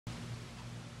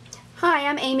Hi,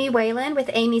 I'm Amy Whalen with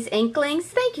Amy's Inklings.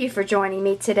 Thank you for joining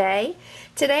me today.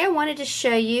 Today I wanted to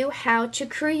show you how to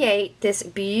create this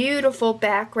beautiful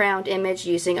background image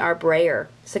using our Brayer.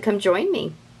 So come join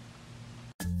me.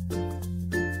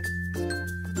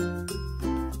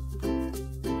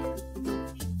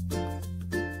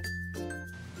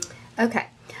 Okay,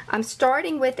 I'm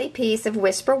starting with a piece of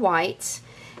Whisper White.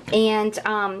 And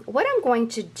what I'm going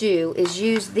to do is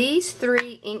use these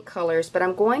three ink colors, but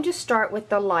I'm going to start with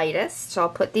the lightest, so I'll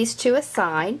put these two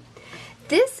aside.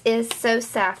 This is So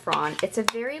Saffron. It's a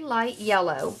very light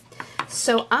yellow.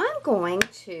 So I'm going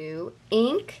to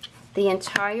ink the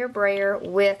entire Brayer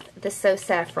with the So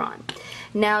Saffron.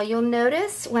 Now you'll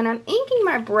notice when I'm inking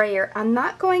my Brayer, I'm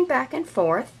not going back and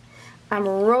forth. I'm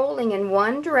rolling in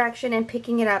one direction and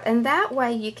picking it up, and that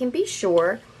way you can be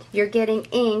sure you're getting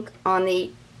ink on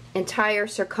the entire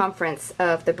circumference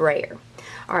of the Brayer.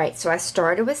 Alright, so I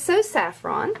started with So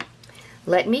Saffron.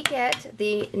 Let me get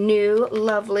the new,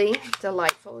 lovely,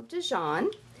 delightful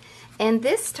Dijon. And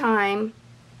this time,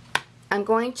 I'm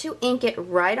going to ink it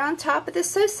right on top of the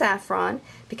So Saffron.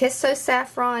 Because So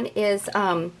Saffron is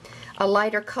a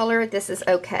lighter color, this is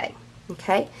okay.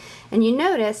 Okay? And you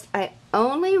noticed I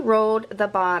only rolled the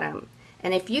bottom.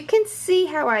 And if you can see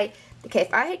how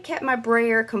if I had kept my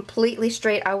Brayer completely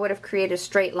straight, I would have created a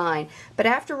straight line. But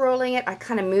after rolling it, I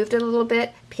kind of moved it a little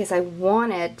bit because I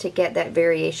wanted to get that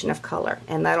variation of color.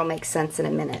 And that'll make sense in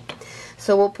a minute.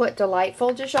 So we'll put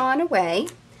Delightful Dijon away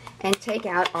and take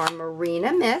out our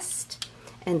Marina Mist.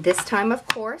 And this time, of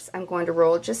course, I'm going to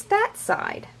roll just that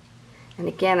side. And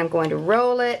again, I'm going to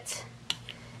roll it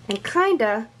and kind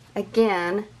of,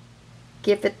 again,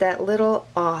 give it that little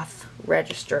off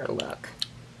register look.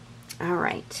 All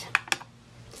right.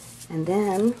 And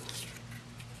then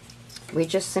we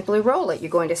just simply roll it. You're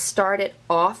going to start it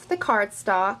off the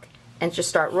cardstock and just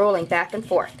start rolling back and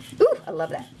forth. Ooh, I love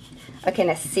that. Okay,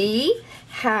 now see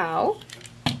how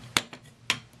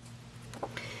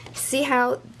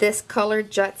this color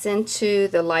juts into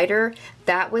the lighter?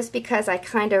 That was because I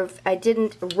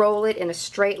didn't roll it in a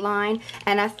straight line,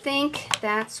 and I think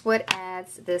that's what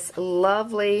adds this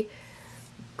lovely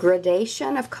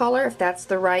gradation of color, if that's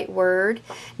the right word.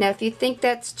 Now if you think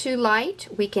that's too light,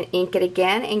 we can ink it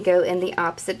again and go in the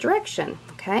opposite direction.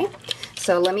 Okay,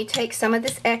 so let me take some of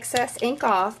this excess ink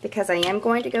off because I am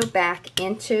going to go back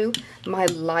into my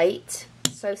light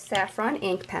So Saffron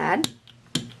ink pad.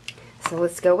 So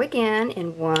let's go again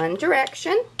in one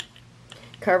direction,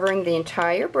 covering the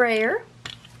entire Brayer.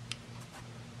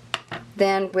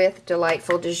 Then with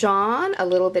Delightful Dijon, a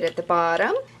little bit at the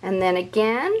bottom, and then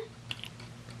again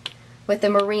with the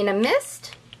Marina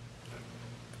Mist.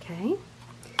 Okay,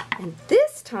 and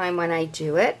this time when I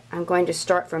do it, I'm going to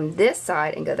start from this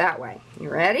side and go that way. You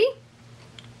ready?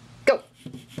 Go!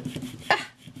 Ah,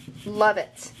 love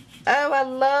it. Oh, I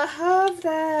love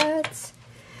that.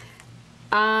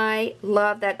 I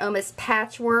love that almost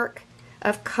patchwork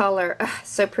of color.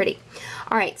 So pretty.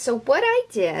 Alright, so what I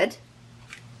did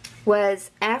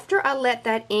was after I let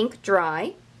that ink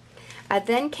dry, I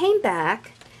then came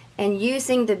back and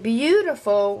using the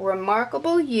beautiful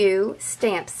Remarkable You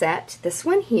stamp set, this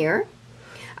one here,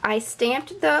 I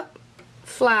stamped the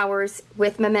flowers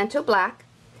with Memento Black.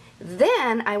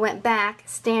 Then I went back,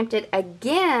 stamped it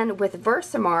again with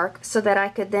Versamark so that I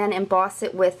could then emboss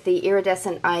it with the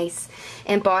Iridescent Ice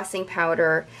embossing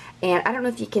powder. And I don't know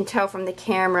if you can tell from the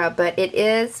camera, but it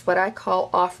is what I call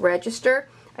off register.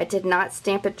 I did not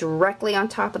stamp it directly on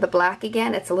top of the black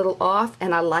again. It's a little off,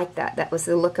 and I like that. That was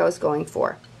the look I was going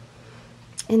for.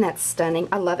 Isn't that stunning?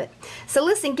 I love it. So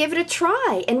listen, give it a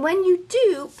try. And when you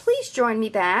do, please join me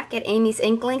back at Amy's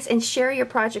Inklings and share your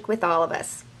project with all of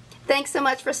us. Thanks so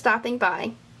much for stopping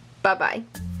by. Bye-bye.